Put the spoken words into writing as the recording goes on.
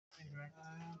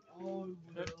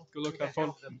Good luck, have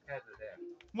fun.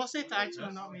 What's it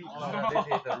actually not me? This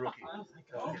is the rookie.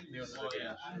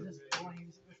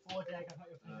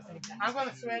 I'm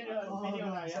gonna swear you a video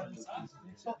now, yeah?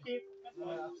 Fuck you.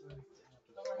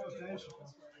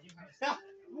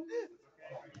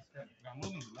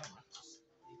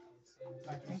 I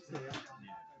think so, yeah.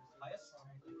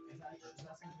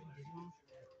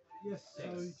 Yes, so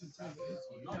you can take it.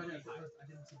 No, I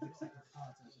didn't see the second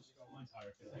card.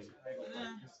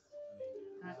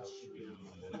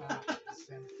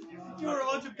 You were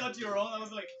about to cut your own. I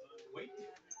was like, wait.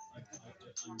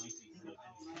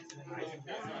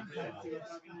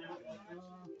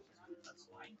 That's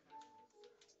fine.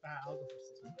 I'll go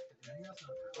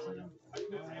for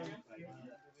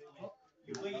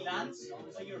You play lands, you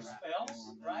play your spells,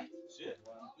 right? Shit.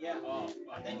 Yeah.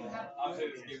 And then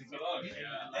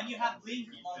you have link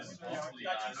monsters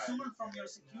that you summon from your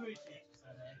security.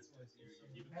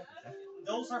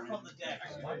 Those are from the deck.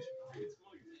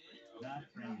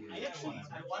 I actually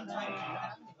at one time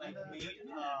like made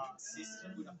a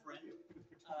system with a friend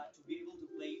to be able to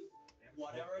play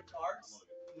whatever cards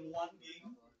in one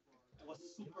game. It was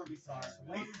super bizarre.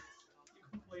 Like, you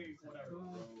can play whatever.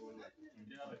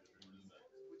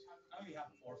 I only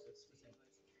have forces to say.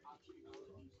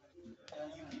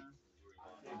 You keep.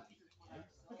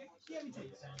 Okay, yeah, me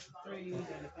too. 3,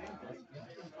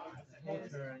 whole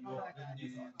turn,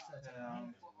 you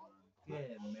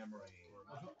gain memory.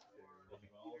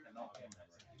 Cannot gain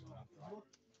memory.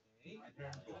 My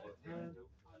turn, turn.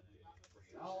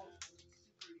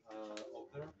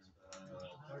 Observe,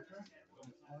 searcher.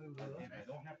 If I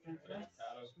don't have two turns,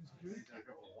 these are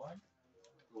triple one.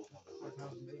 Go for the first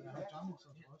one.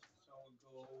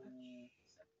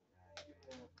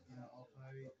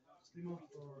 Steam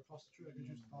for cost 2, I can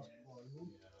choose cost for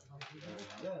room.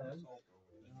 Then,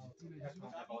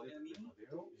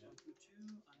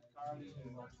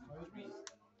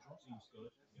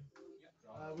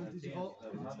 when Digivolve,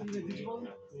 Digivolve,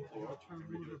 turn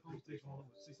ruler from stage 1,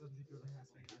 6,000 DP.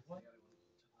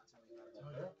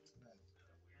 And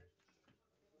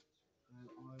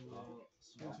I will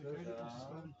switch to credit,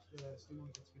 spend Steam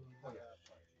on XP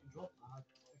drop. I had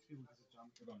XP because it's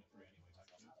jump.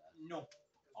 No.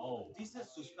 Oh. This is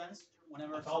suspense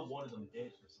whenever. I thought one of them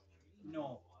did for some reason.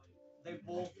 No. They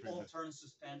both all turn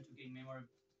suspend to gain memory.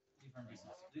 Different reasons.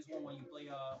 This one when you play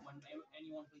when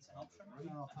anyone plays an option, and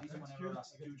this whenever a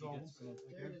security gets.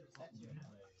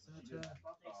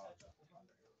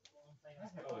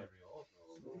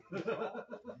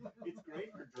 It's great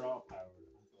for draw power.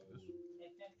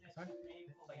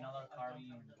 Play another card.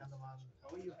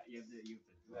 Oh, you have the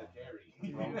Jerry.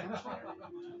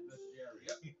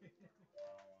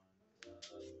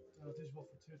 Digivolve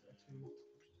for 2 for 2.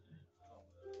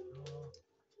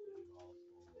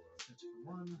 Switch for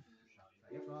 1.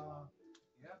 Draw.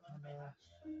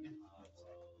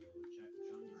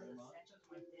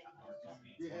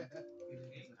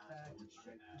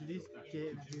 Do these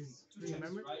give you 3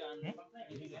 memory?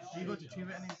 Do you go to 2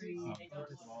 anything?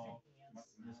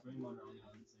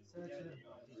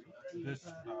 This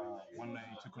when they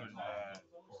took on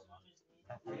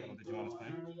Digimon is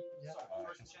playing,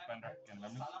 since Bender and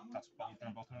memory, that's both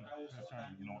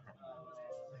turn, you know what purple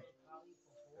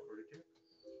is.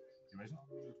 You raising?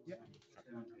 Yep.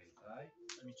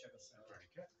 Let me check a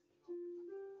second.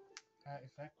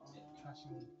 Effect,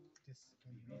 trashing this.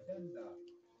 When did you go?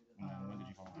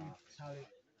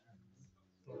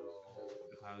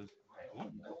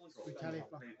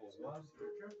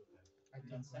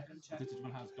 Then second check. This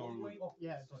Digimon has Durag.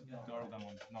 Yeah, Durag and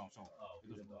one. No, so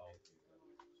it doesn't.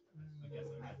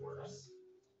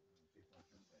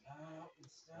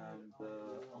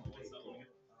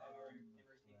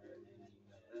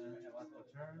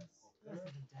 This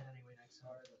isn't dead anyway next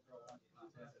card.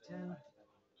 10.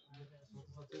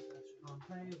 Can't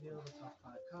play, reveal the top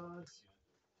 5 cards.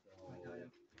 I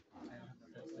don't have the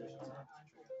first solution to that.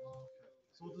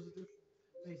 So what does it do?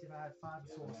 Basically, if I had 5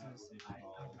 sources, I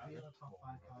reveal the top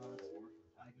 5 cards.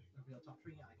 I can reveal the top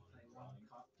 3, I can play 1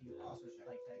 card, do also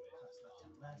play deck, cost left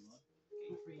and less.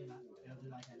 Put 3 in that, it'll do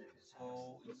like anything.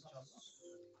 So it's just.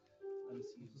 Let me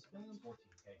see.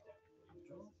 14K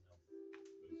technically.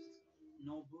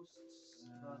 No boosts,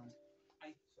 but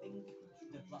I think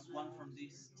the +1 from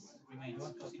this remains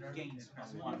because it gains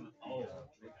 +1. Oh.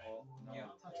 Yeah.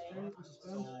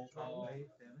 So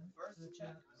first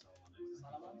check.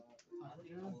 Salamon. I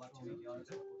will activate the other go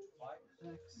to 5.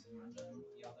 And then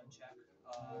the other check.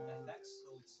 Dex.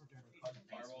 So it's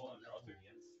firewall and draw 2.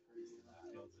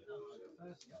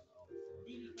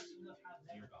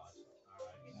 Dear God.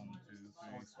 Alright, 1, 2, 3,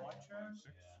 4, 5,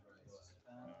 6.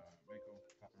 Mako,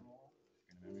 Copper,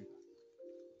 get a memory.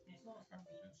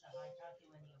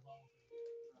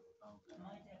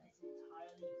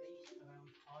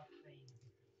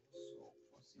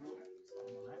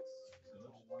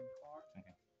 One card.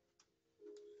 Okay.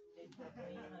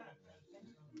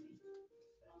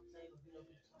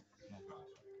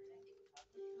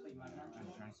 Play mana.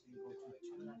 So you go to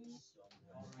 2,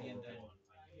 3, and then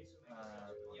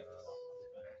yep.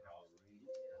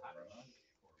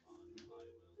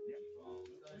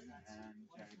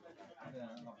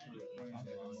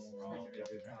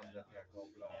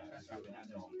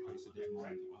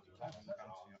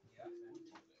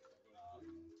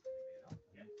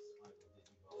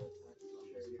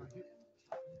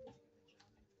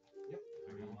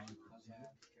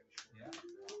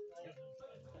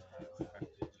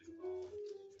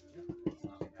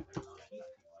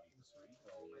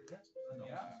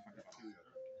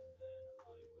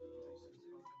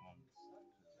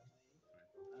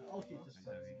 I'll keep this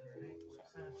one.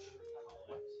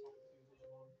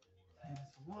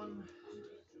 One.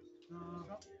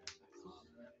 Drop.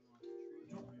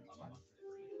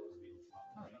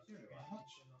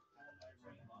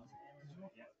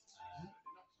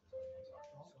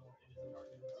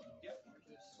 Yep.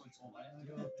 So it's all right.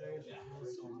 Go update.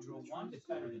 So draw 1. It's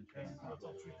better than Top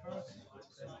 3 cards.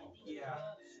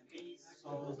 Yeah. Okay. So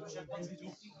check once it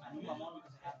is Alphamon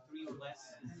because I have 3 or less.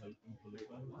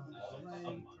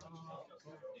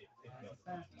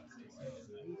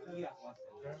 Yeah.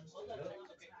 Okay.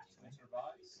 So it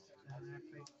survives.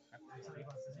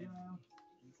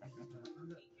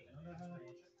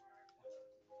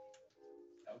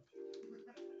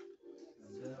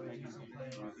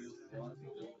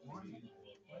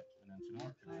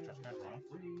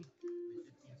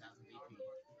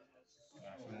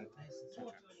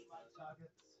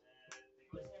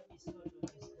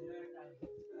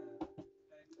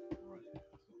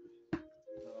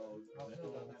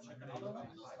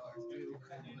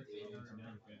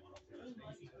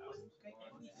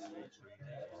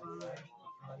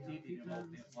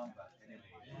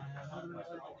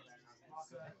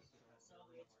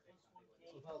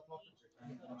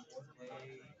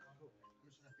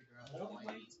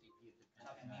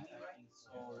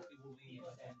 So it will be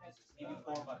maybe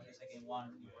 4, but the second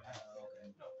one you will have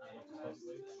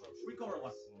recover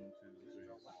 1.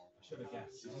 Should have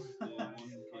guessed.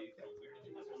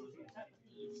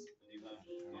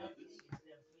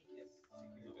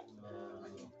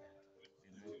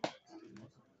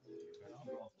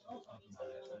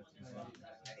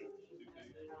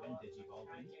 When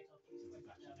Digivolving is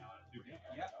actually now out of the game.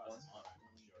 Yeah.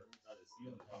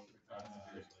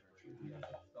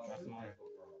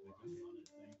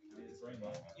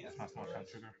 Yes, that's more can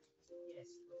trigger.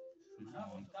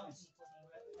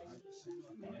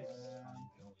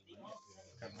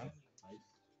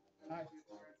 Hi.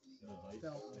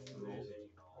 Stealth.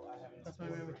 That's my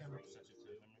memory camera.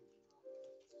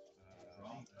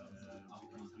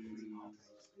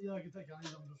 Yeah, I can take any.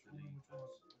 I'm just wondering which one.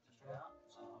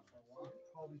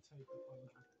 Probably take the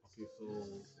plunge. Okay, so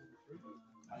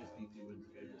highest BP wins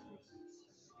the game.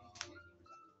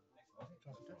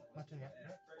 Not yet.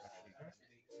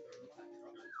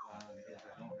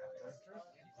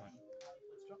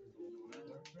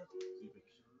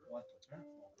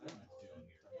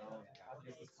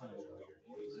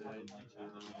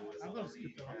 I'm gonna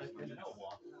skip the one. That's my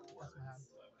hand.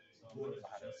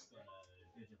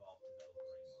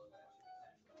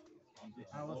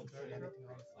 I wasn't doing anything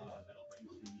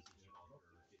honestly.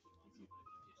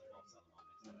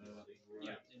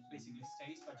 Yeah, it basically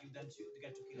stays, but you then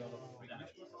get to kill for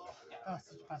damage. Yeah. Oh,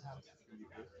 such a bad hand.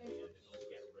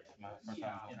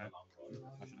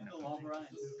 In the long run,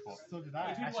 it's So did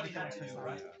I. It did what it Actually, had to do,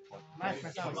 right? my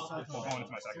first time was so We'll go close.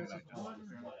 into my second then.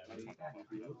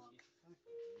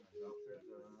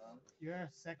 Your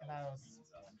second hand was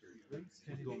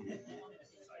steady.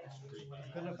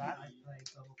 Good or bad?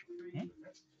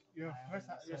 Your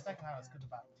second hand was good or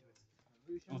bad too.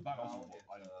 It was bad also,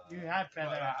 but I You had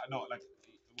better. no, like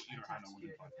either hand I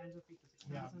wouldn't fight.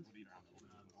 Yeah. With either hand I wouldn't.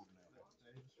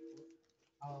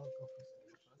 I'll go first.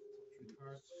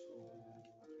 first. So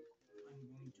I'm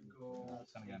going to go.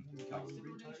 Then again,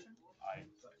 I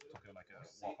took it like a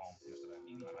walk home yesterday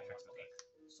and I fixed it.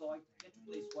 So I get to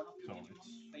place one of your So units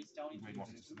it's face down into way more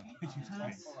consistent than what it used to top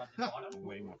be. or at the bottom,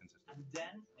 Way more consistent. and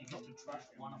then I get to trash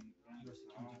one of your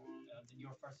security,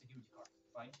 your first security card,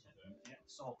 right?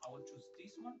 So I will choose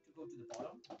this one to go to the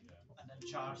bottom, and then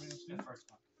charge the first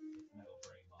one.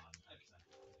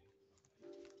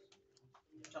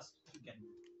 Just to get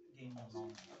game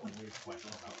on.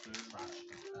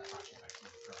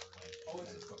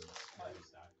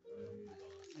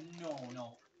 No,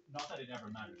 no. Not that it ever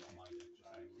mattered to my deck, just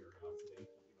out of curiosity.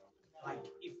 Like,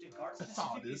 if the card That's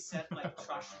how it specifically is. said like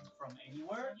trash from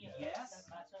anywhere, yes.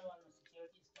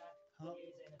 Hello?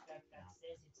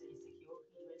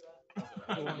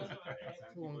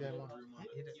 Go on, game on.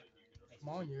 Hit it. Come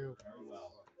on, you. Very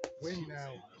well. Win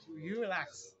now. You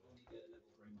relax.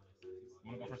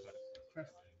 I'm gonna go first.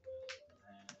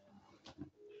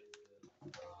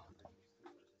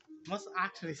 Must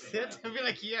actually sit and be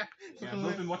like, yeah. Yeah,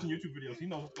 Bro's been watching YouTube videos. He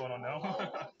knows what's going on now.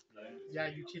 Yeah,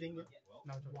 you cheating it?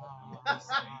 No, I'm joking. Wow.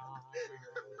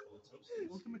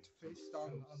 Ultimate face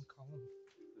down on Colin.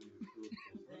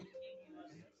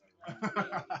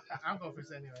 I'll go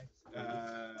first anyway.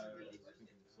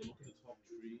 So look at the top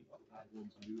three. Add one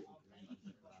blue or green.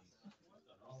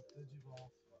 Oh,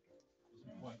 Digivolve.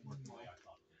 What play I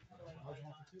thought. How do you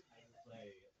want to do?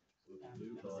 Play So the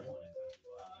blue card.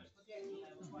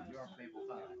 You are a playable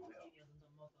fan.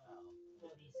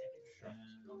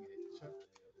 Sure.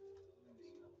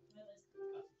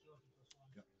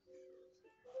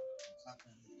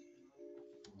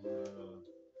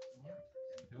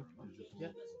 Yeah.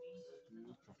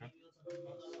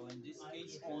 So in this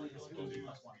case, only the security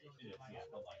plus one. It is, yeah,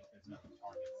 but like, there's nothing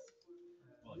targets.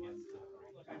 Well, against the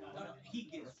No, no, he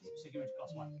gets security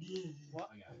plus one. What?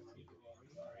 Oh, yeah,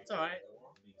 It's alright.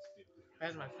 being stupid.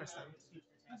 That's my first time.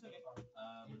 That's okay.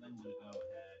 And then we'll go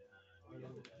ahead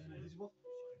and Digivolve?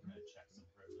 we're gonna check some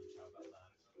privilege. How about that?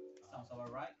 Sounds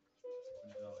about right.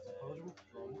 We're gonna go ahead eligible?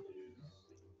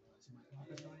 and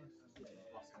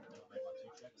make my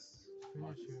 2 checks.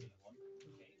 Finish you.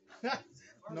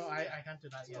 No, I can't do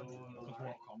that yet.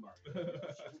 Combat.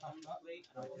 Play,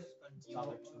 and I'll suspend the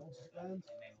other two. Suspend.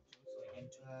 And then so again,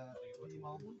 two.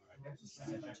 Digimon.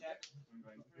 Second check.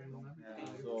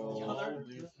 So The other.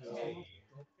 these two. Okay.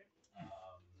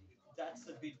 That's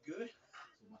a bit good.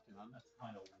 That's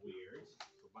kind of weird.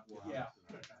 Yeah.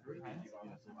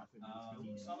 Um,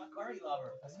 So I'm a curry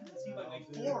lover. Let's see if I make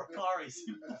 4 curries.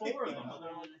 4 of them, but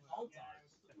they're on all times.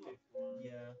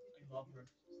 Yeah, I love her.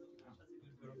 That's a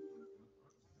good girl.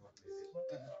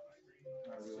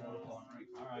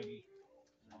 Alrighty.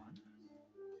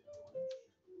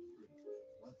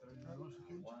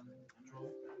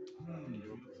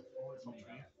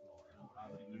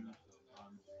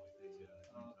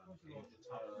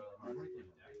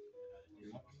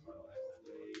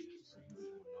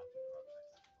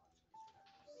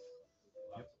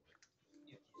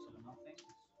 Yep, so nothing.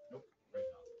 Nope, right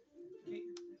now. Okay.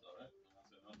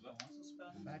 So one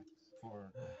suspend. Back.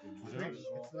 For Three.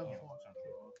 It's level 4.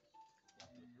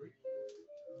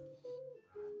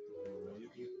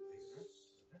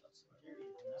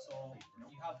 So you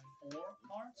have 4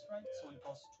 cards, right? So it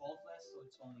costs 12 less, so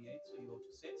it's only 8, so you go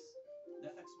to 6. The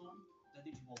Xillia, the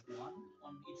Digivolve 1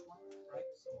 on each one, right?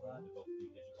 So that,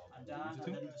 and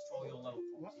then destroy your level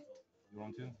 4. What? You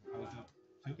want to? I want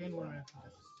to. Gain 1 minute.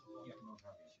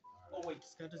 Oh wait,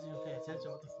 This guy doesn't even pay attention.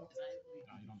 What the fuck?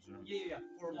 No, you don't deserve it. yeah,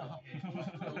 4 more.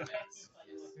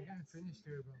 You're getting finished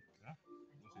here, bro.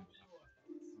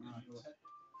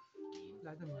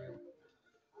 Let them know.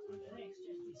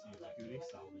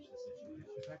 Salvage the situation.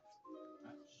 Effect.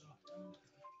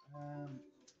 How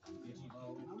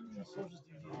many soldiers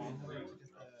do you need in order to get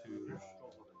the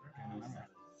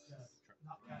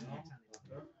Not counting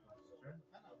anyone.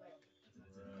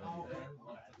 Oh,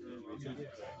 okay.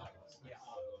 Yeah.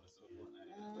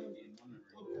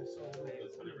 Okay, so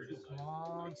Come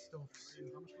on, stuffs.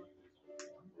 how much more?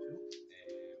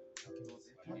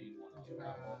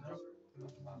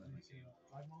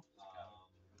 Five more?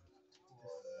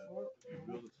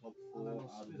 Build the top And then 4,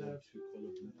 I'll add spit 1 out 2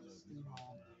 color blue.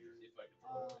 Steamon.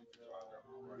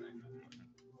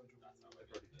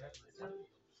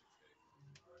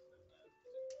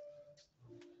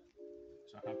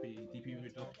 So I can't be DP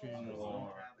reduction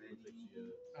or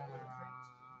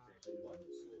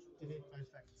Delete my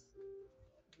effects.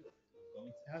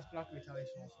 It has block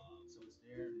retaliation also.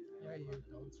 Yeah, you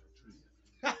don't.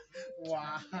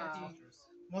 Wow.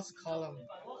 Must column.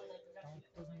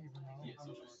 Doesn't even know.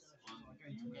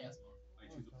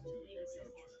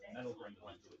 Metal Brain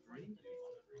went to a 3.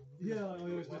 Yeah, I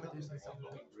always do that.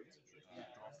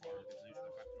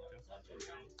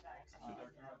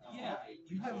 Yeah,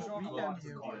 We can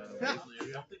you.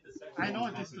 I know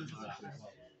what this does.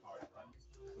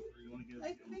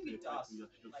 I think it does.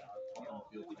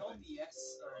 Like, without the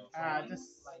X,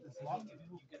 Just like, this one.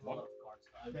 you get a lot of cards.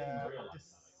 This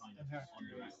and her.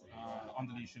 on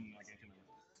deletion, I get him.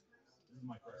 This is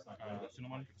my first time.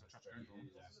 Cinnamon, because I touched her.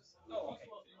 Oh, okay.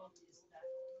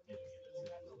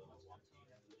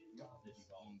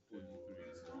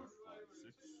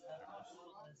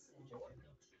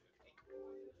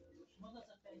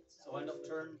 So end of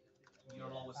turn,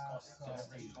 your lowest cost is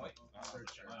destroyed.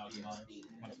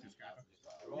 Minus 2 scatter.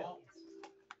 Draw.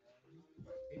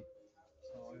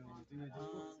 So I will do it. And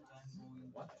I'm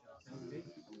going What?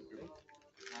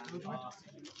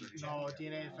 to just No,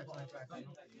 DNA affects my attack.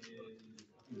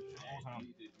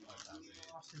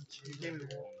 Awesome. You gave me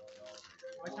war.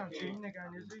 I can't train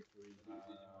again, is he? and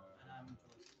I'm just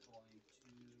going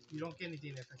to You don't get any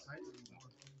DNA effects, right?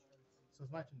 So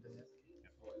it's my turn then, yeah.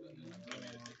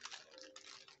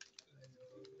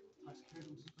 Touch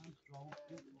cable sometimes. Draw.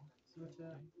 Switch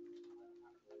it.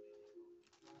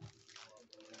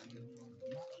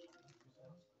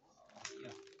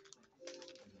 yeah.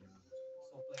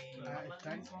 So play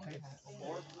Thanks.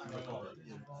 four and then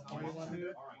What do you want to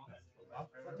do?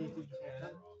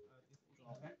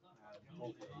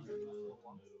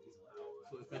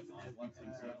 So effectively, one thing.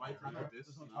 So if I trigger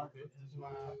this now, okay,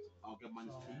 I'll get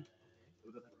minus 2.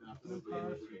 With that, then after Blue the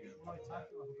card. again. When I attack,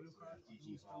 I have a blue card. I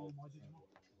can spell my Digimon.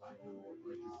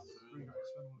 Three guys.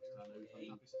 Spell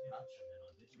one.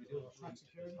 Attack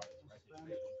security. Spend.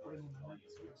 Put in my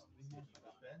next. Switch. Digimon.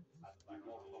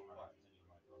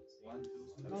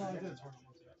 No, I did. It's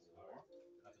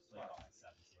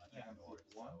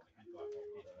working.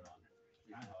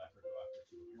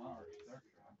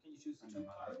 can you choose two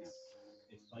cards?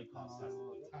 Its play cost has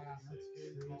to be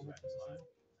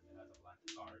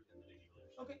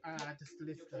Okay. Just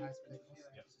list the highest play cost.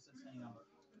 Just any number.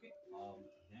 Okay.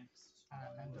 next.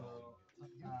 And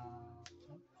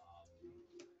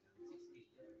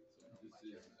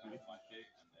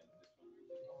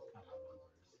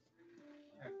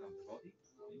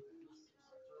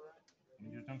How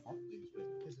many you return for?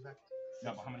 his effect.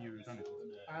 Yeah, but how many you return it?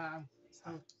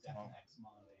 Still Oh.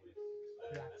 Xmon with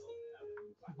Relax.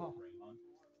 Greymon, and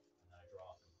then I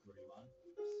draw from Greymon.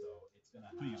 So it's gonna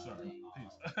have Please, sir.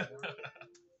 Please.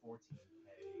 14k,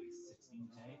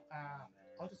 16k.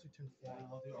 I'll just return 4. No,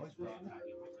 this is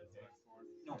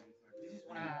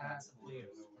when you attack the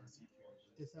players.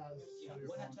 This has Yeah,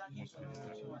 when attacking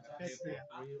best player.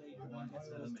 play one gets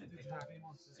eliminated.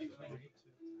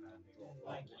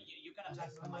 Like you can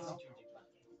attack from my security plan.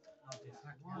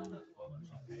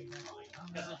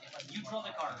 Because you draw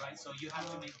the card, right? So you have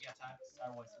to make the attacks,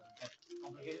 otherwise it will get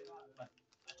complicated. But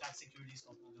attack security is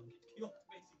not don't get killed,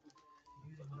 basically.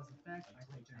 Using those effects, I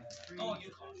take down 3. Oh,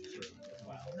 you can't.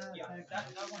 Yeah,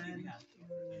 that one you can.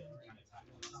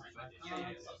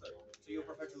 Yeah. So you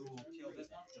prefer to kill this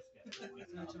one?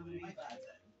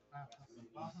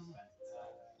 Bottom.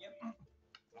 Yep.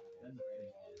 Then the thing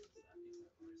is that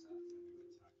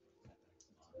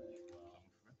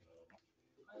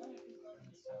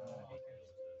it's a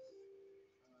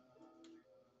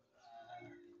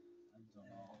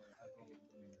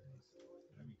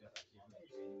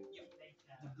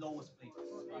The lowest plate.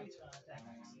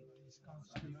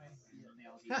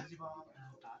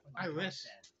 I wish.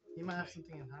 He might have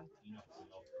something in hand.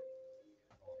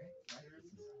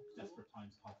 Desperate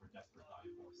times call for desperate die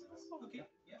forces. Okay,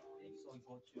 yeah. So we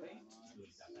go to 8.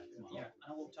 Yeah, and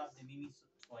I will tap the Mimi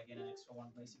so I get an extra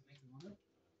one basically.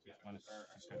 Minus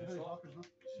 2 Very scatter. blockers, no?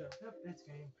 Sure. Yep, it's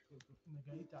game.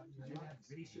 Negate that.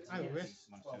 I wish.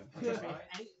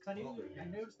 I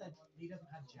noticed that he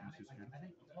doesn't have jamming. Like, I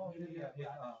think. Oh, yeah.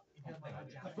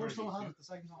 The first one had it, the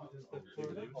second one did.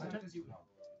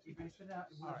 If you spit it out,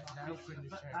 it would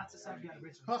that's the second guy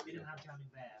originally. He didn't have jamming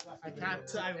there. I can't.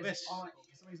 I wish. For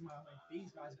some reason,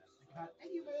 these guys, if you had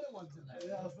any other ones in there.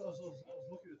 Yeah, I was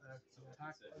looking at that.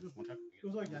 It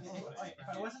was like, if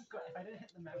I wasn't, if I didn't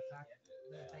hit the mouth attack,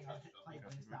 the thing I'd play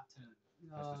this that turn.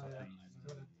 No,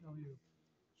 you.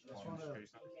 Trying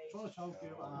to choke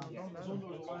you.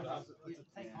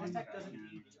 This tech doesn't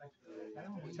need like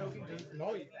choking doesn't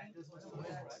No, it's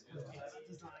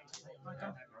designed to take. I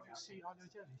don't see on your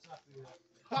jelly.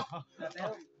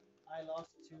 I lost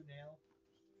 2 nail.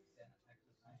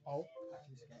 Oh.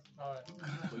 Alright.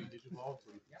 So you did evolve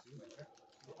to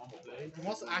on play. You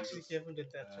must actually give him the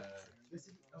death check. This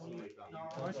is only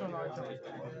Nice one, Arthur.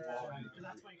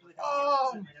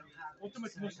 Oh!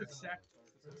 Ultimate must accept.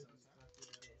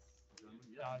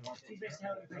 See basically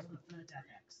how it breaks with the death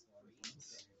X.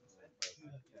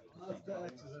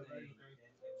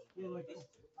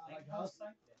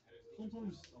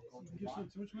 Sometimes you give some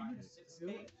too much memory.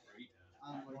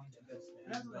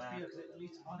 That's what I feel, because at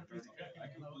least on a basic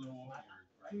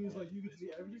thing is like you get to see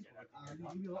everything, and you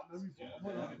give me a lot of memory for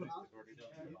it.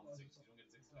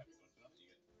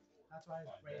 That's why I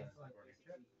rated for like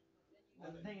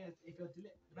and the thing is, if you're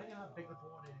depending on how big the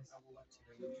board is,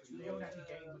 they don't actually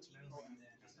gain much memory.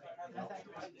 That's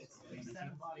actually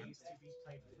 7 bodies to be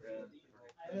played with.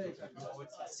 So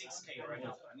it's 6k right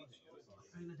now.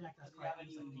 In the deck, that's you have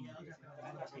any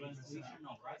translation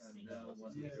of wrestling?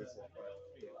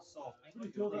 So, We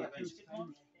killed that Revenge too.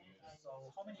 Hitmon.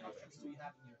 So, how many options do you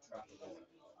have in your trash?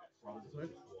 I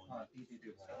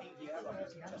think you have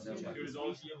It was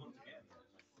all Digimon again.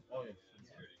 Oh, yeah.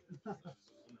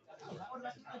 That would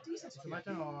have been a decent So my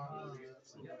turn or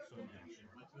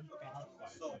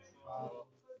so.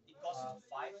 It costs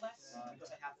 5 less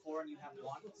because I have 4 and you have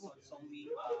 1, so it's only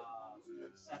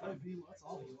 7. That's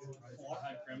all. 4. I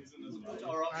had Crimson as well.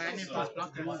 Or I need options, plus block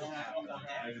so them. 1 on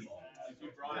deck. If you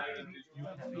draw it, you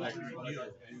can like review.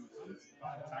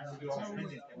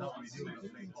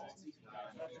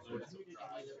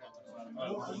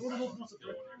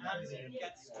 That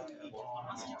gets to be a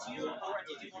Musketeer or a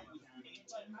Digimon with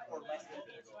 18 or less than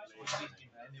 18 or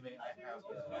 15. Anyway, I have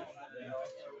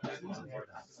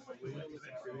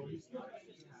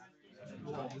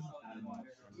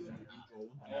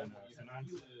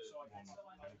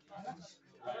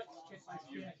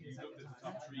You looked at the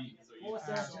top 3, so you Four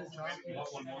searches.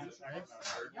 what one was it?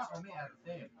 yeah, for me, I have the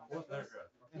same. What's there?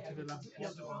 into the last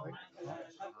effect,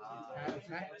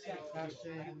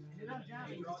 casting.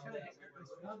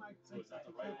 So is that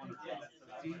the right one or the left?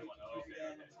 That's the right one. Oh,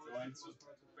 okay. So it's just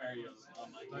very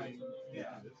unlikely.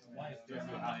 Yeah, why is there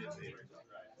no high favorite?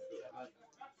 Right.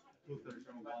 I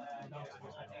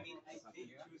mean, I did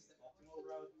choose the optimal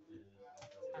route.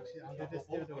 Actually, I'll do this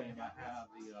the other way. I have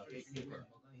the gatekeeper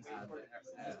and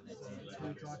the So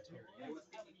we draw 2.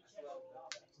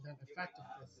 Then effect of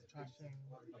this trashing.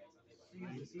 I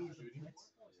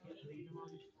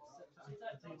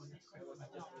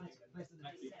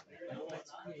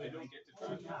don't get to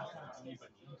choose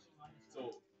anybody. So,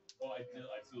 well, I still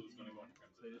was going to go into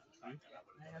Crimson.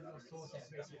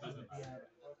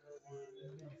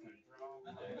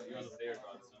 You have a player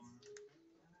draw this one.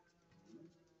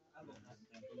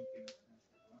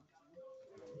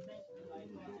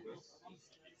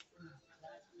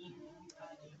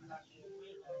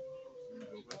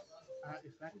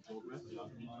 Effect.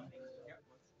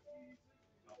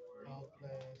 I'll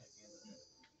place.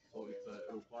 So it's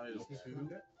it requires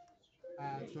 2.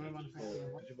 Draw 1 effect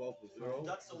in one. Digivolve to 0.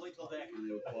 That's a little deck.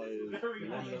 And it requires 1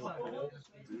 level 4,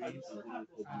 3, and 2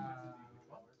 for blue.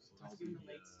 Let's give him a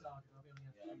late start. I'll be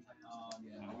only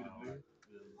I'll be the blue.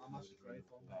 How much is credit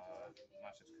for?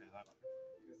 Much is credit.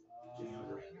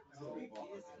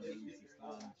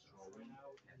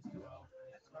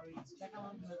 check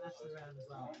out the after round as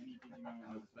well.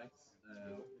 Effects.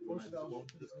 When I swap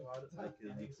this card, I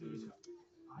can choose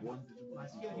 1 My Digimon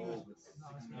security was with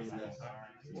not as 6 good.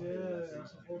 Yeah,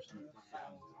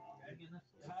 Again,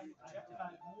 if I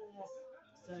had more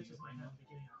searches my hand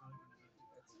beginning, I would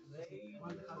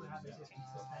one of the cards I have is just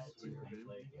suspended to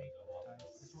negate.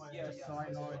 That's why So I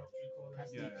know it.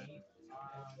 Security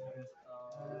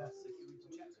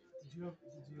check. Did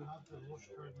you have the rush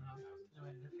card now? No,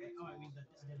 I didn't. Oh, I mean, I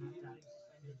didn't have that.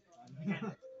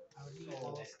 Again, I would need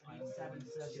all 7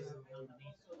 searches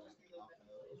underneath. I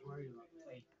was worried about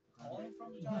Calling from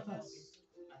the darkness.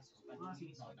 And suspend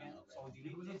these again. So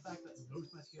delete the this. fact that most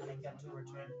of my skills I get to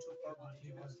return 2 purple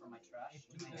Digimons from my trash.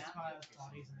 It inspires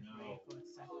bodies in the grave for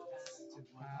its seconds to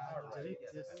Delete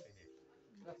this.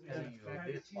 And I'm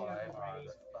going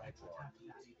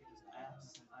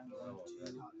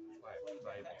to play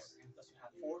the next because you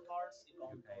have 4 cards. It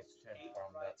only goes 8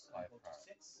 cards. I go to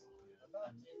 6.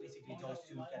 And basically those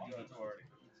 2 can be returned.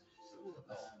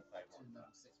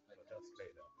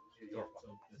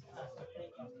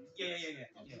 Yeah.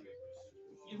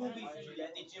 It will be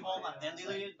Digimon and then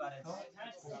deleted, but it's the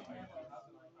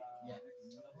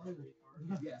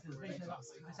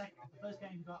first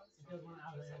game you got, it does one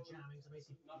out of there jamming, so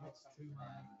basically it's to my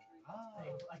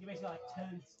thing. Like it basically like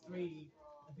turn 3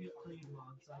 and beat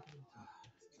Cleveland, so I can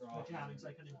jamming, so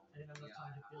I didn't have enough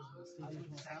time to build the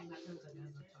second that turns, I didn't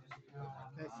have enough time to build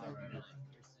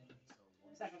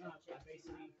second round, I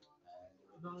basically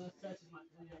not enough searches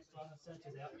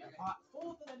out. But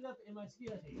 4th that ended up in my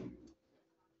security.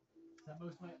 So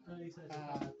most of my early searches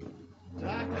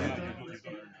Jack Yeah, is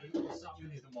You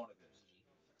need the monitor.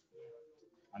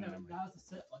 And no, the memory. that was the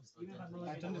set. Even if I'm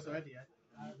I've done this already, yeah.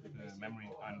 The memory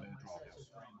and the draw. Yes.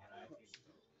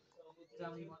 So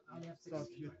I only have 16 So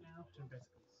you right now. turn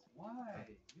basically. Why?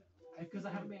 Because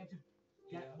I haven't been able to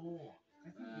get more.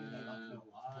 Yeah,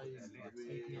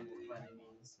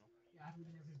 I haven't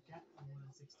been able to get more than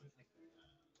 16, like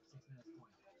 6 minutes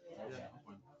point.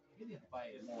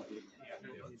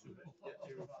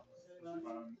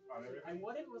 And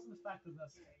what if it wasn't the fact that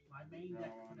my main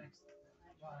deck for next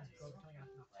was coming out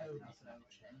in October, so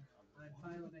I'm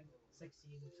piloting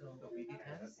 16 until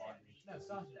BT10. No,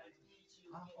 started deck.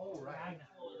 Oh, right. Ragnar.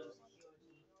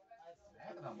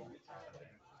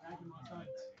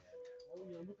 Oh,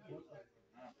 yeah, look what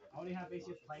I only have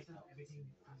basically playset of everything.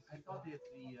 I thought it's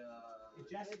the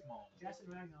Jess and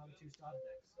Ragnar are the two starter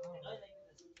decks.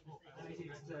 And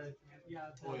basically it's the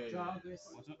Oh, yeah, yeah. Jarvis,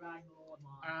 What's it? Ragnar,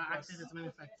 Actually, there's an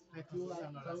effect. Play dual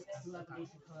cost is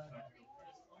activation card.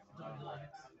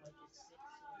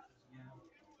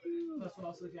 Plus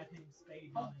also if you had him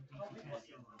Spade on and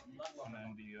DT10. And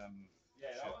then the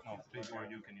shit, no, big or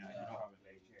you can use it. You don't have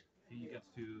it. He gets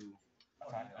to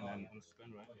attack and then on the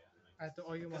spin, right? At the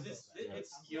Oyu one. Because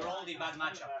it's your only bad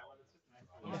matchup.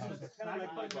 It's kind of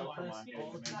like playing the first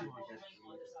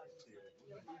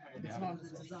It's not.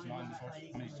 It's not in the source.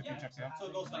 How many skill checks you have? So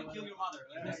it goes like kill your mother.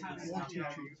 That's how One, two,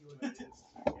 three.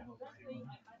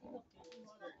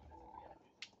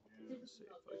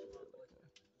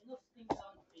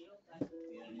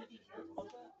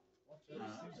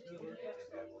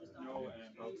 No,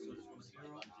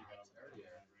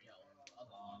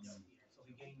 So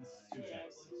he gains two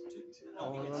checks.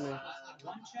 Oh, No, he really? gets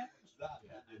one check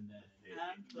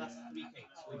and plus 3k.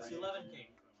 So it's 11k.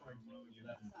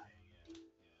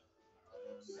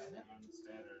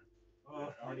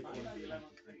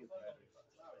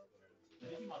 The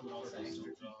Digimon would also keep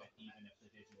it even if the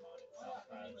Digimon itself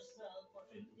has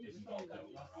Digimon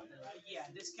built, right? Yeah,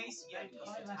 in this case, yeah,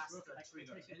 because it has the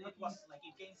trigger. And it was like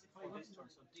it gains it for this turn,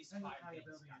 so this fire gains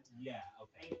it. Yeah,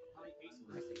 okay. Four base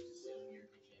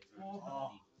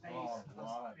Oh, plus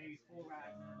why? maybe 4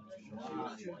 Ragnar.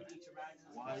 Why? Two each of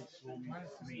Ragnar. Why so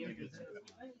many against it?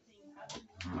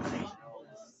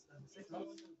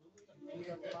 We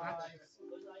got 5.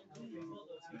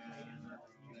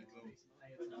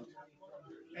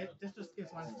 This just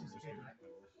gives minus 2 speed.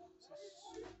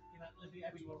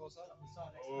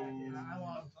 I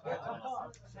want.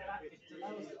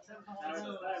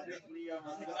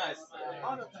 Nice.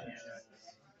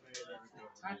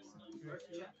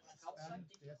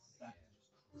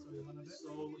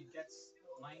 So it gets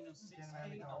minus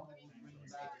 6k. I'll bring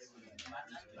back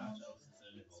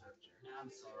I'm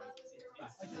sorry.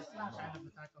 Kind of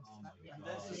attack on snap. And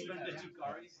then suspend the 2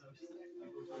 cards. So you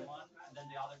go for 1, and then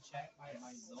the other check is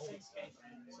 6k.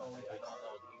 So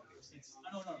it's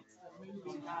no.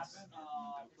 It has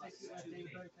plus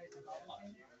 2k.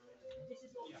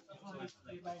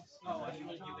 Oh, and you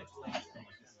get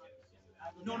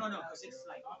no, because it's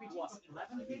like it was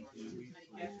 11k, and it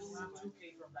gets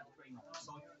 2k from that trade,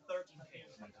 so 13k.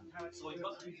 So it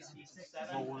got to 7,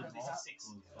 and this is 6.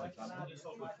 So it's so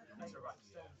good. That's right.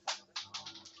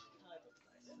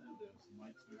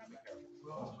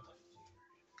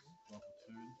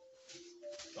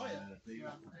 Oh yeah.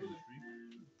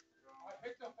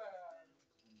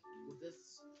 With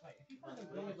this,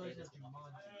 really version of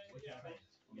Digimon, which I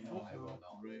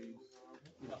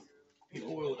He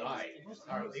will die.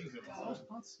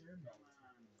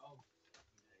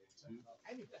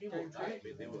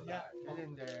 They will die. And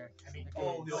then there.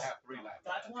 Oh, they'll have 3 lives.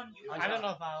 That one you I don't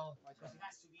know if I'll. because it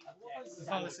has to be It's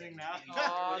not listening now.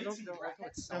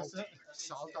 It's salty.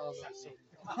 Salt on them.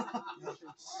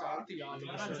 Salty on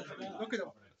them. Look at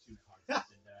them.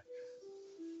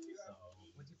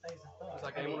 Is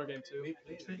that game 1 or game 2?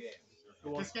 Who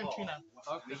won? This game 2 now.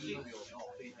 Okay.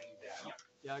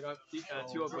 Yeah, I got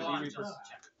 2 of my D-Reapers.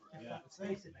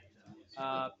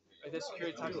 This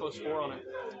security attack plus 4 on it.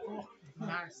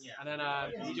 Nice. And then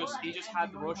he just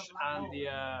had the rush and the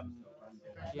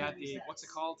he had the what's it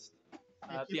called?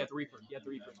 The Reaper. He had the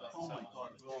Reaper. Oh my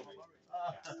god.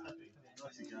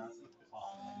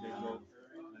 Oh,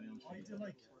 you did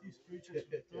like these creatures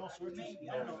with all sorts of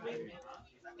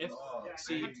If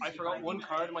see, I forgot one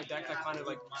card in my deck that kind of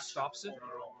like stops it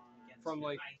from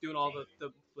like doing all the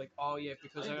like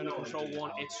because I only control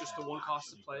 1. It's just the 1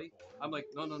 cost to play. I'm like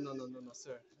no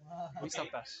sir. We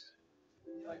stop that.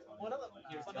 One of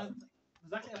them.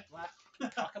 There's actually a black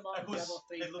Pokemon level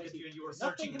 3. I look at you and you were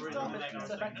searching for it in the deck. I was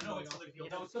like, no, it's for the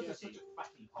field. It's such a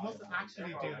fucking What's it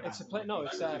actually do? It's a play. No,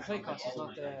 it's play cost. It's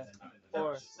not the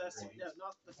or.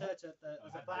 not the searcher.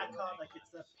 There's a black card, like it's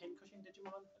the pincushion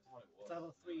Digimon. It's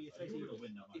level 3. It's basically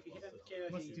if you hit a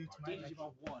security,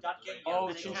 Digimon 1. That game, Oh,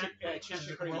 and it can't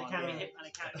be hit and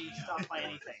it can't be stopped by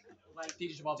anything. Like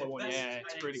Digimon by 1. Yeah,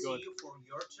 it's pretty good. For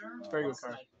your turn, Very good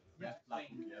card. Like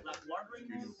Wandering,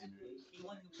 he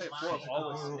won Play 4 of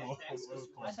always.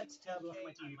 I said it's terrible off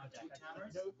my TV. my 2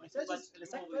 counters. No, my search the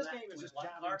first game was just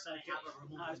jamming. Cards and I have a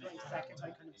remove. I was going second, so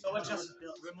I couldn't. So it's just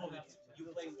remove it. You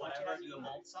play whatever, you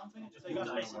emote something. So you got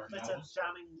basically it's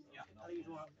jamming. I'll use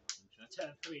one.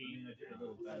 Turn 3.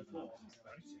 Turn 4.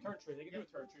 Turn 3. They can do a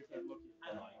turn 3 if they're lucky.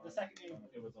 The second game.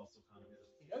 It was also kind of.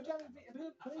 You know, jamming a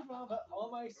bit played well, but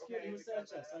all my security was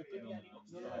searcher, so give me any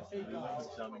none of my fake guys.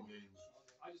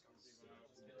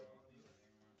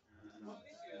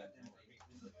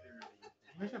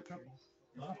 Where's your purple?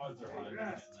 Odds are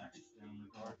high.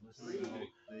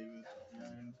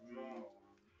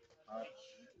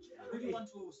 Who do you want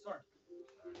to start?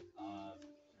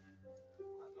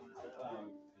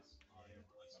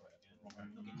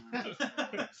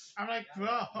 I'm like,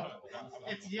 bro,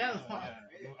 it's yellow.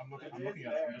 I'm looking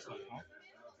at it. I'm just like, huh?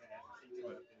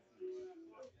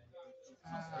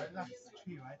 That's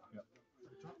three, right? Yep.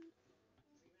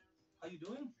 How you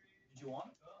doing? Did you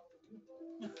want?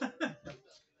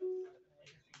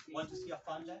 Want to see a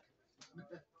fun deck?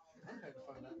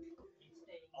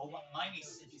 Oh, mine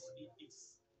is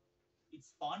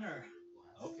it's funner.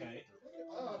 Okay.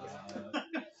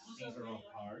 These are all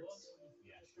cards.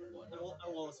 Yeah, sure. I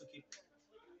will also keep.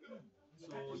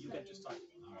 So you get to start.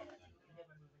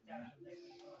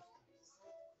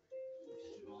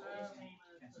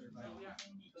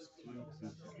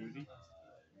 Security.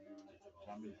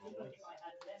 Damage roll.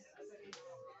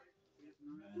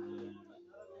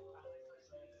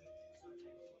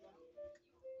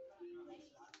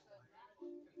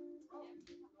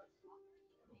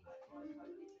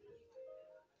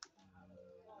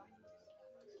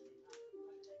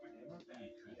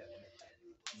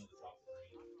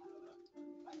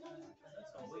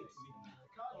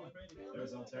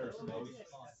 There's Altera Snows.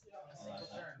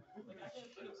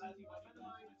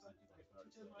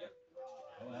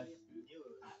 Go ahead.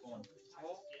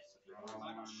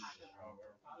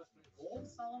 Old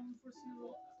Salem for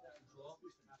 0. Draw.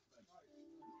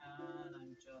 And I'm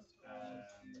just sounds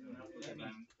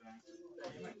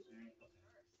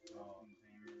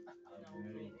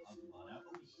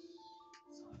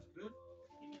good.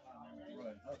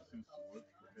 Right, that seems to work.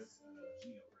 Okay. Yes.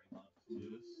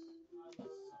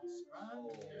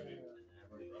 No,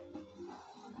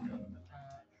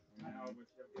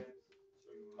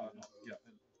 yeah,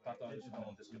 that is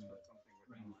on this gets put.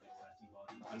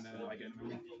 And then I get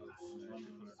moved because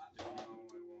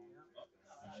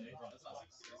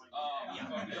Yeah,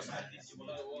 because I did you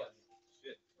want to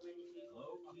Shit.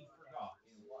 Low-key forgot.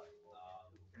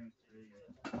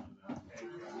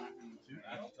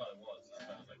 I thought it was. I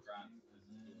thought it was like grand.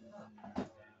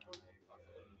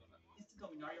 Is the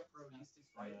Dominaria for realistic,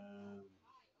 right?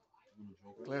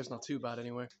 Blair's not too bad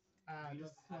anyway.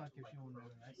 This one gives you one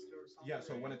more, right? yeah,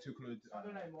 so when it's include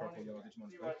purple yellow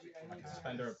Digimon split, I can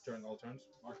suspend her during all turns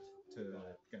to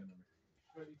gain a memory.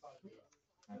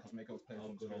 And Cosmico's plays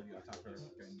once per you attack her,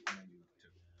 gain a menu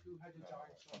too.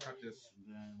 I'll practice.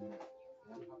 I'm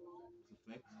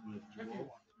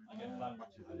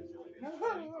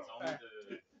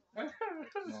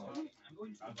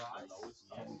going to rise.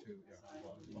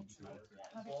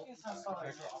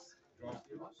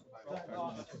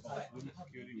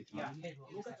 Yeah,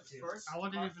 look at the first. I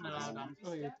wouldn't even allow that.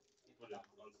 Oh, yeah.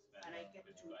 And I get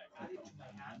to add it to my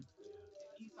hand.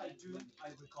 If I do, I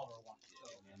recover one.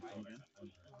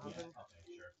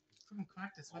 Freaking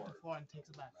crack this weapon for and takes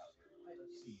it back.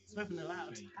 It's weapon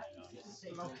allowed.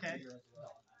 Okay.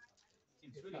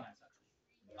 Seems really nice actually.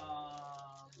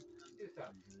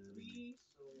 3,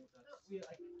 so that's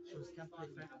Shows camp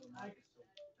perfect.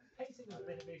 Pacing was a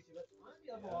bit of an issue, but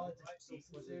otherwise it's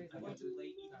decent series. I'm going to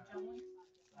play Eden Challenge.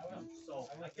 So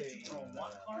I get to draw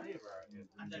one card,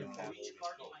 and then for each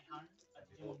card in my hand, a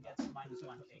Digimon gets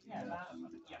 -1k.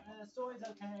 Yeah, the story's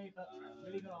okay, but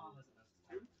really good armor.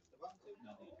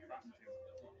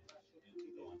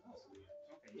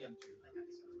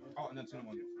 Oh, and then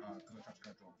cinnamon, because I touched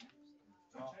that draw.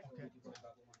 Okay.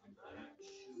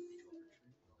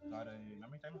 Got a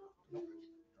memory timer? Nope.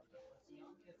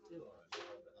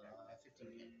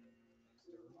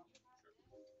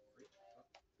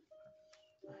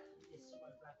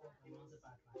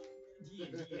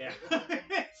 Yeah.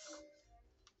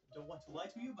 Don't want to lie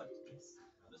to you, but yes.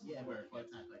 This is where if I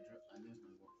attack, I lose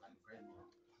my work. I'm great more.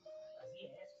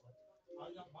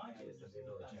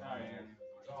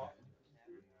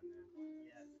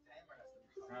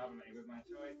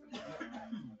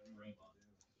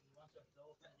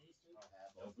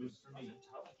 No boost for me.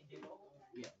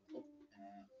 Yeah. Oh,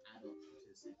 add up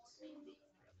to 6.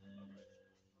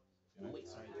 Oh, wait,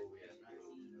 sorry. Yes.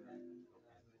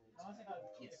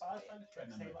 If I was trying to trick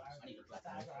Saber out,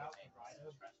 stagger out and ride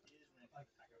him, like,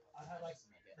 I had like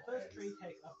the first 3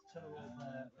 take up till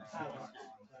the power.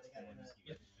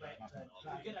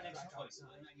 you get an extra choice. I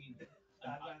mean,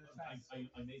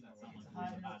 I made that sound like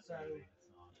High a bad enough, so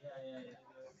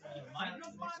it might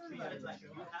not matter, but it's like you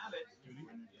have it.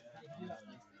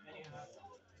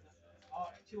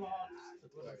 Two arcs, the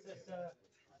brother and sister.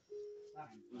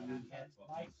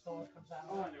 My sword comes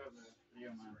out.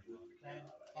 Then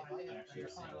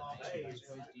final arc. Actually,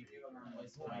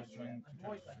 And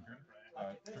void.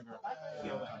 trigger.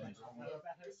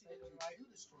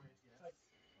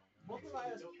 What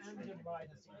riders Camden Ride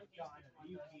has got in a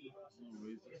UP? Is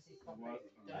he copy?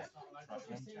 Trash one,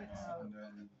 and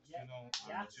then Tuno.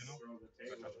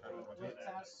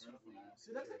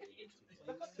 So that's like an interesting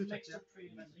mix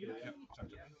between Yuki and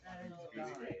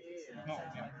No,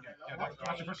 that's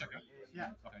your first check, yeah?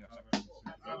 yeah. Okay, yeah, separate.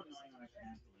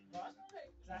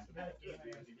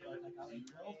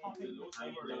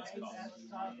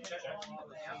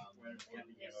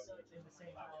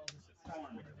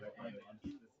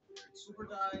 Super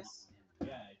dice.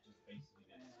 Yeah,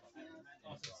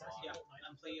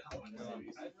 and play how much? 5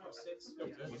 or 6.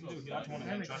 What do you do? Add one and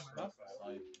then trash. Add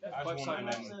one and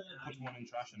then put one in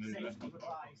trash and then the rest goes back.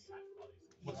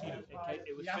 What's he do? It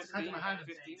was Yeah, it's kind 15. of my hand.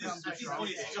 15. This is just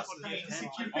game Oh,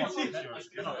 security. it's yours.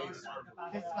 You're not ace.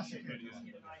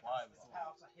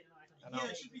 And Yeah,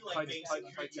 it should be like tight, game tight,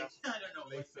 security. tight, I don't know.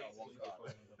 Like Exactly.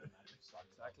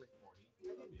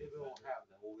 They will have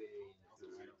the whole way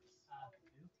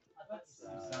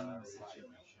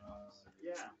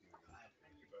Yeah.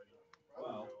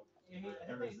 well,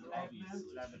 there is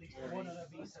obviously One of the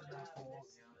beasts in that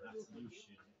force.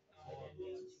 solution.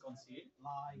 concede.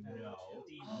 Live and No,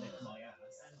 lick my ass.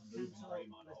 I'm losing Cancel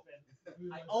Greymon. Lisbon.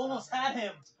 I almost had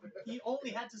him. He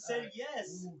only had to say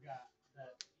yes. Uga,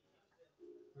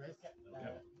 Right?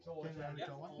 Georgia, Yeah.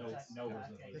 No this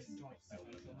reservation. joint.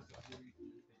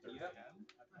 Yep.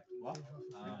 What?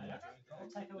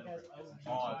 Take over guys.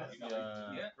 Oh,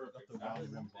 Yeah. got the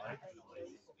round one black.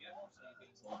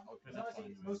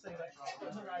 Most things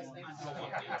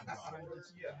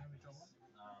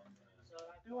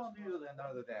Do want to do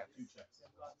another death? Two checks.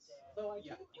 So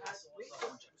Yeah. It has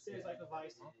one check. series like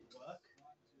device work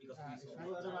Because I don't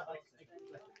know about like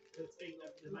the thing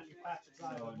that the manufactured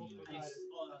side of multiple and it's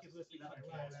riders. Give us the 11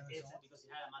 other kills. It's because he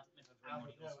had a mental Out drain. of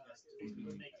He also nowhere, has we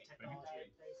to make technology.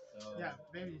 So, Yeah,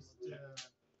 maybe it's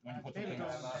When you put the Maybe things,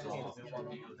 go- so they want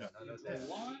to use another death.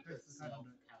 Chris is kind of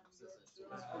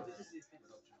This is his That's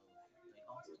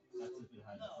if it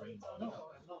has Greymon. No,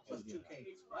 plus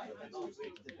 2k, right?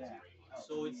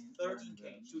 So it's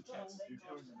 13k, 2 checks.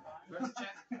 First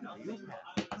check, nothing.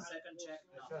 Second check,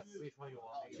 nothing. Which one you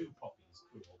want? Two puppies.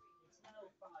 Cool.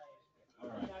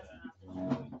 Alright.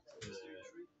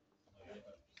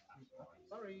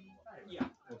 Sorry. Yeah.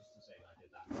 What's to say I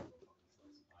did that?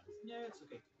 Yeah, it's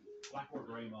okay. Black or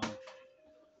Greymon.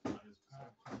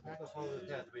 That's all the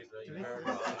death with the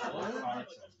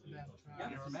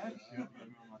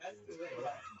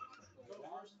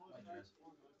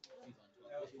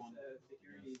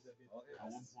At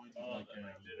one point, like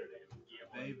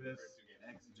Davis,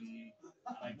 XG,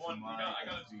 like One, Samai, I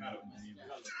got XG, and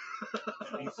Davis.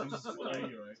 And he's super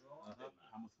scary, right?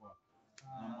 How much for?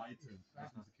 My turn.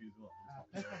 That's not the key as well.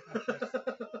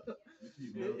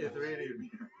 It's really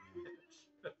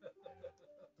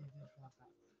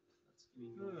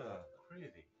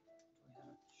crazy.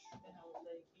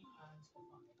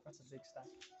 That's a big stack.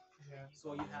 Yeah.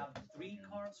 So you have 3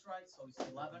 cards, right? So it's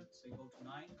 11, so you go to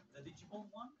 9. The Digimon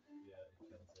one,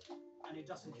 and it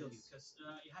doesn't kill you because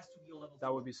it has to be a level.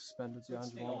 That would be suspended, yeah,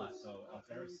 Stay 101. alive. So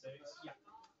Altera stays? Yeah.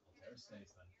 Altera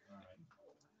stays then. Alright.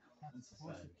 That's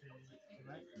supposed to be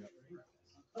right.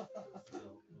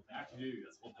 Actually,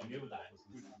 that's what I'll give it that.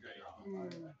 which is great.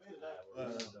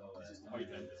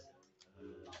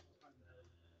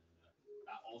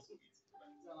 That also eats the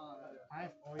back. I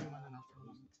have oil and enough for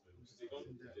them. They don't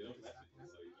message you,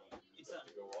 so you don't It's a,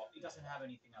 to go off. it doesn't have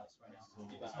anything else right now.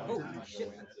 Oh, shit.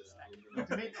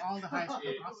 To make all the highest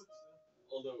cost,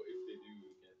 Although if they do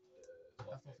get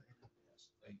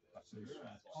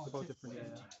that's also it. It's about different, yeah.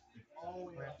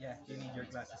 Yeah, you need your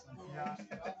glasses. Yeah.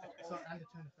 So, and the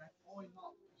turn effect.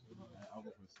 I'll go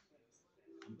first.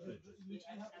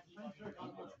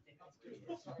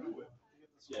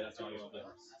 yeah, that's why you want that.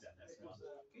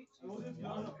 Oh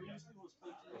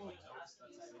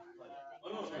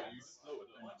no, you slow it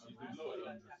down. You can lower it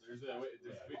down. There's a way.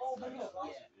 There's big.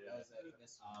 Yeah.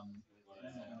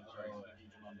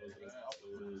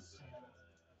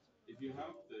 If you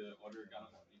have the other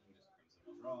Galamon, you can just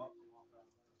crimson Draw.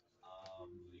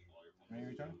 May I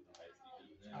return?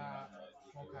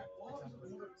 Okay.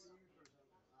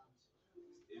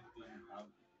 If they have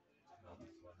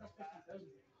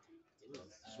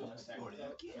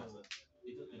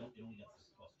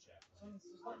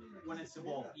When it's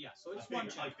evolved, yeah. So it's one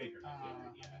check.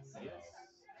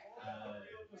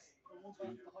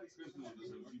 Crimson doesn't have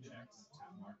 2 checks,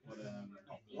 but No,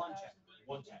 one check.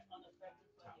 One check.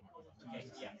 Okay,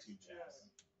 yeah. 2 checks.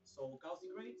 So Gauzy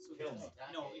Great, so Kill gets, me.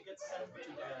 no, it gets sent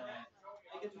to the. I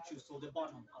get to choose. So the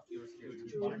bottom of your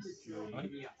security. Bottom?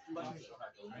 Yeah, but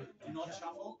do not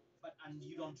shuffle. But and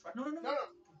you don't trash. No.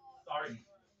 Sorry.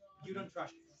 You don't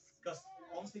trash because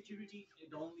on security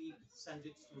it only sends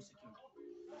it to security,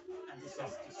 and this is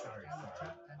discharge. End of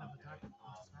attack.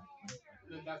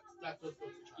 Then that goes to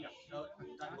Yeah, no,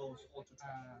 that goes all to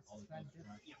trash. Suspend this.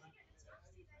 Yeah.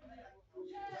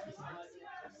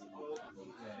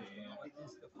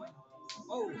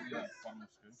 Oh, Damn.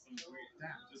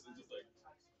 just like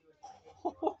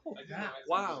Damn.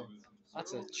 wow,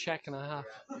 that's a check and a half.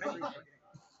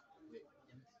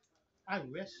 I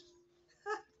wish.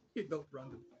 You don't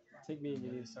run them. Take me and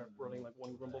you need to start running like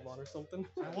one Grumblemon or something.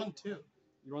 I won 2.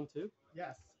 You run 2?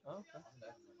 Yes. Oh, okay.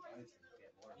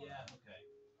 Yeah. Okay.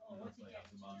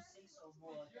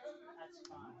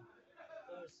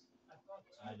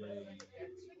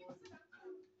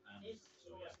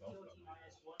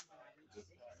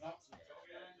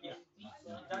 Yeah.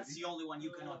 That's the only one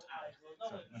you cannot add.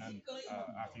 And then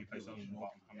after you place those in the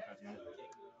bottom, how many cards do you have?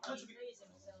 That's okay.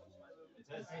 It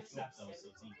says except those, so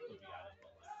Z could be added.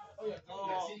 oh yeah,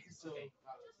 Oh, see, you can still okay.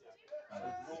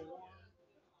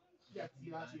 yeah,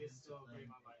 he actually is still very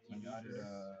much When you added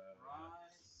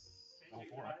all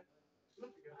 4, right?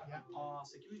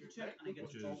 Security check, and I get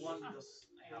to draw one because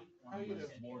I have How you one.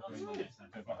 doing? More Okay,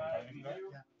 but how many you got?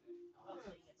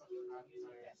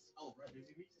 Oh, right.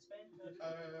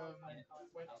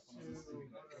 Went to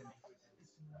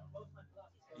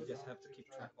You just have to keep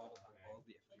track of all the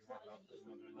oh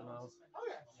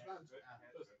yeah,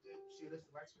 she lists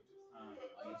the wax switches.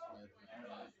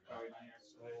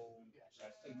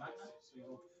 Okay, max. So you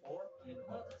go to 4.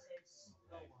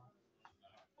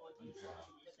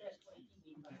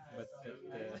 But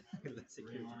the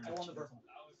security. I want the purple.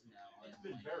 It's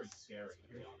been very scary, to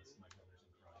be honest.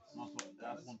 Also,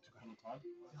 that's one to color card.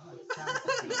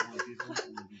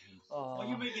 What are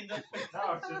you making that?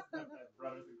 No, it's just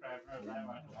brothers in crime.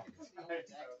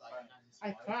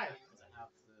 I cried.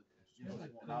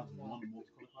 That's one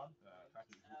multicolor card.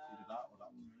 Either that or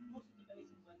that one.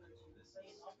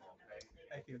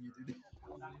 I feel you did.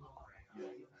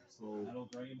 So we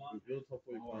built up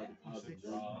what we call the card Six,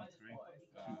 draw, three. 2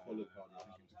 color card.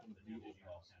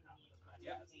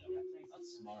 Yeah,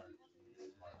 that's smart.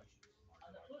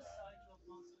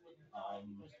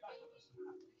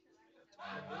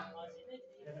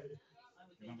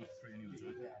 Remember 3 anyways,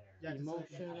 right? Yeah,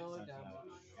 Emotional damage.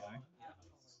 Okay.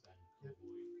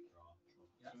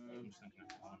 Send it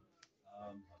to one.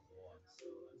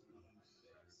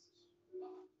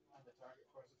 And the target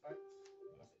course effect.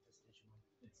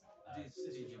 This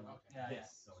Digimon. Yeah.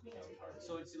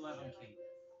 So it's 11k.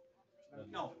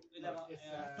 No, 11, It's,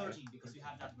 13 because you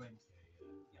have that ring.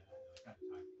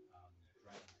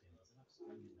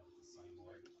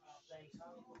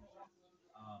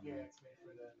 Yeah, it's made for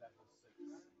the level 6.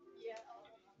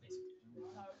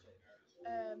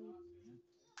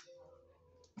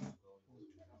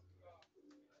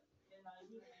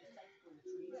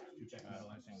 You check out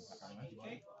I think Black Alphamon.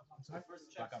 3k. I'm sorry? First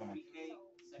check Black Alphamon. 3k,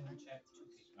 second check 2k.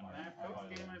 Coach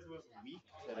Gamers was weak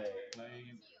today.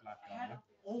 Play Black Alphamon.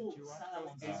 Oh,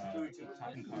 Salamon security.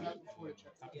 Tapping You have card. before you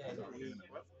check. Tapping Yeah, card. yeah.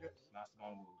 Last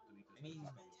one will delete this. I mean,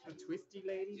 The twisty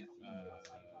lady.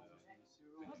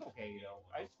 That's okay though.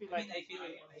 I just feel like. I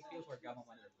feel for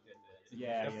Gamamon is good.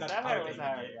 Yeah, They've yeah. got That hard was in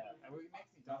hard. the Yeah. And it makes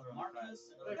me dumb.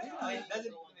 Marcus. It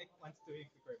doesn't make one to be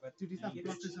quicker, but Do these have it's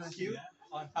blockers or cute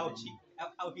anything? on how he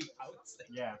pouts.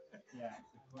 Yeah, yeah.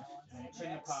 And I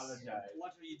couldn't apologize.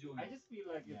 What are you doing? I just feel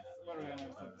like it's what are we on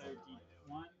episode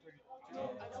 31, 32?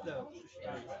 It's the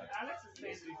Alex is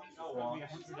saying that he's going to be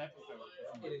 100 episodes.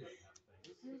 it is.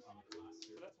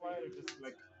 So that's why they're just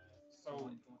like so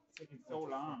taking so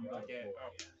long to get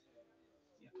up.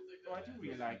 So I do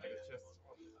really like it. It's just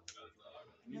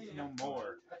I need to know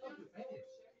more.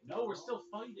 No, we're still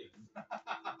fighting.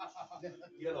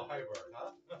 Yellow hybrid,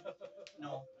 huh?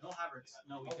 No hybrids.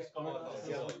 No, we just Oh, go. no, This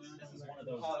yellow. is one of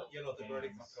those. Yellow, the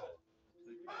verdict control.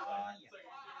 Yeah.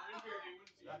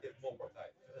 Not if more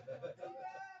type.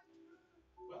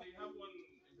 But they have one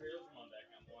Imperial Dramon deck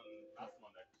and one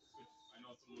Mastemon deck, which I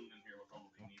know someone in here will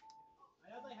probably need. I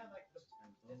know they have like the.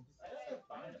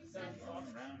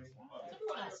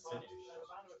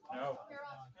 No.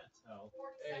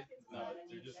 No,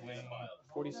 they're just waiting.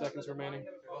 40 seconds remaining.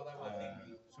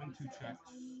 Swing 2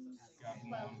 checks. Gavin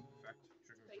 1 effect.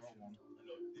 Trigger draw 1. I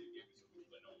know they gave me some rules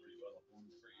I know pretty well for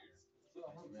years.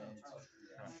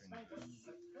 Crashing.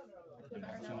 And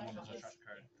then swing 1 as a trash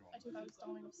card. Draw I took out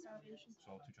Stalling of Starvation.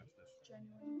 So 2 checks this.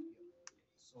 Genuine.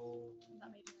 So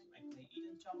That made me I play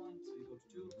Eden Javelin, so we go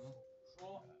to 2,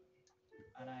 draw,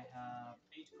 and I have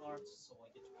 8 cards, so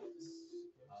I get to play this.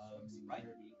 Right?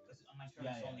 Because on my turn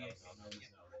it's only 8 cards.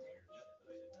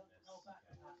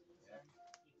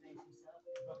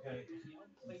 Okay.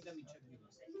 Play them in check.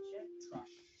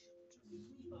 Trash.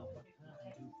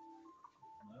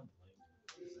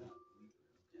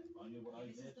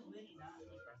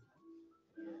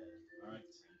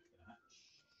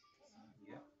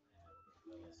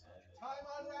 Time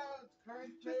on round.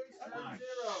 Current pace turn 0.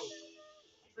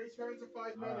 3 turns of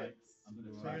 5 minutes. I'm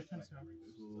gonna So your turn, sir.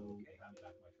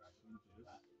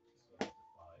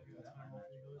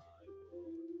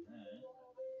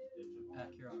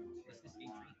 Kieran, is this A3?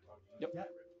 Yep. Yep.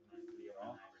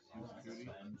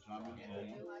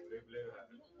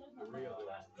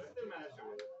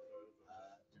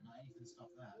 Tonight you can stop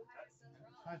that.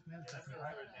 5 minutes, I think,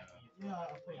 right? Yeah,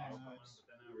 I'll put it in notes.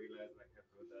 Then I realized like how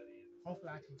good that is.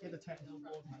 Hopefully I can get the technical.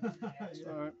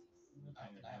 Alright. I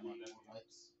have more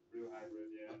wipes. Real hybrid,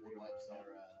 yeah. More wipes are.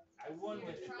 I won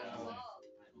with it though.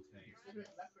 Okay.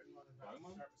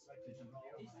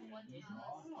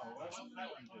 Oh, what's that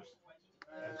one do?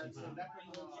 I still don't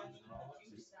understand my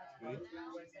mark.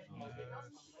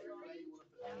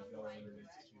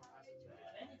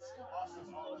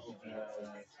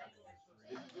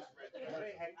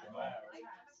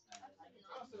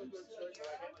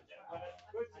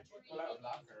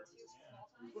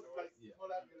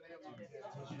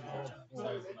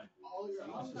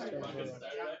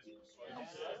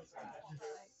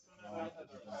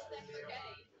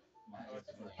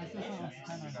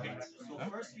 So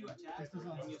first you attack. I still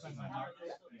don't understand my mark.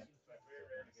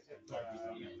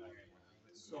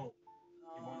 So,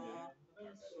 you won it.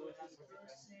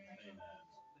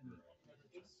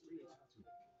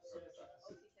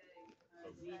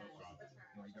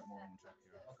 No, you got more on track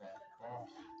here. Okay.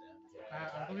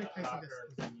 I'm going to be placing this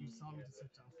because you saw me to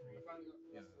switch off for me.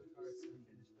 Yeah.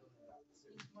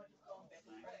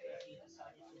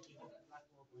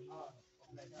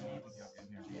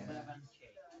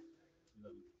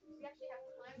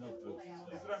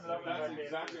 That's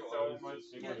exactly what I was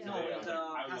thinking. Yeah, no, it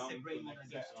has a brain mode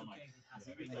against 2K. It has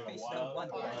a brain mode. Face down one.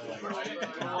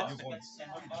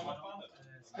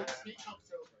 That's great.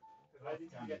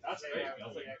 That's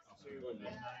like X2 and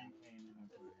then 9 came in.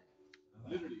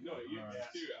 Literally, no, you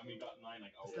two, and we got 9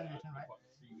 like, oh, It's done your turn, right? what,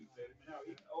 3 weeks later? No,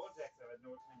 even old decks I had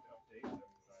no time to update them.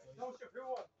 No, sure, who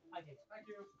won? I did. Thank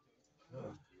you.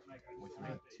 Like, I just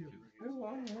Right, updated 2.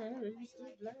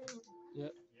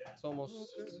 it. Yeah, it's almost.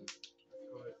 Good.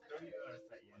 Don't you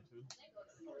set you into?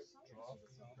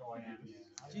 Oh, I am, yeah.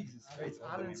 Jesus Christ,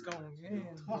 Alan's going in.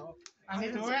 Bro. I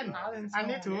need to win. Alan's I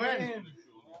need to going win. in.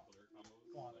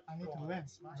 I need to win.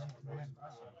 I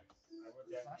would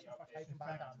definitely update In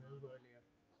fact,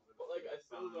 But like, I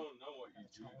still don't know what you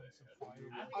do there.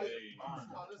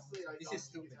 honestly, I This is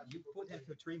stupid. You put him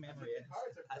to 3 memory and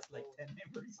it has like 10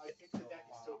 memories. I think the deck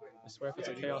is still good. I swear if it's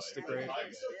a chaos degree.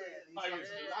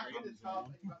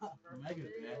 Mega.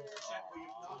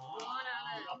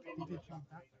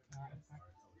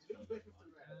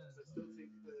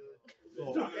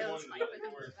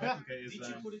 Did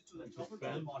you put it to the top or to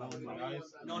the bottom?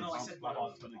 No, no, I said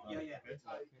bottom. Yeah, yeah.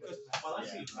 Because, well, I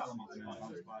see.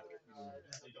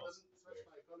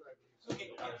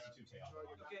 Okay, yeah.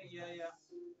 Okay, yeah, yeah.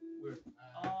 Weird.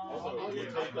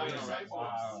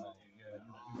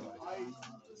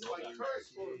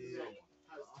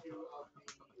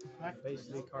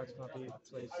 Basically, cards cannot be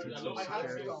placed due to I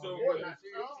have security.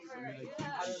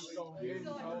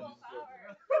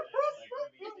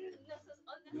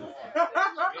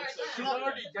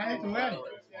 I need to win.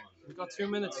 You got 2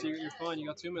 minutes. You're fine. You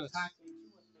got 2 minutes.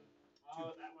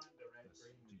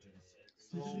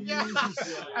 Yeah,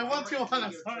 I want to one.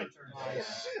 I'm sorry.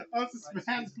 I was just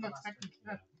hands from attacking.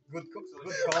 Good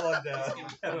call on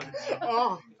that.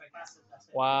 Oh,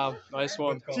 Wow, nice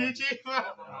one. GG.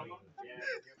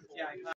 Yeah,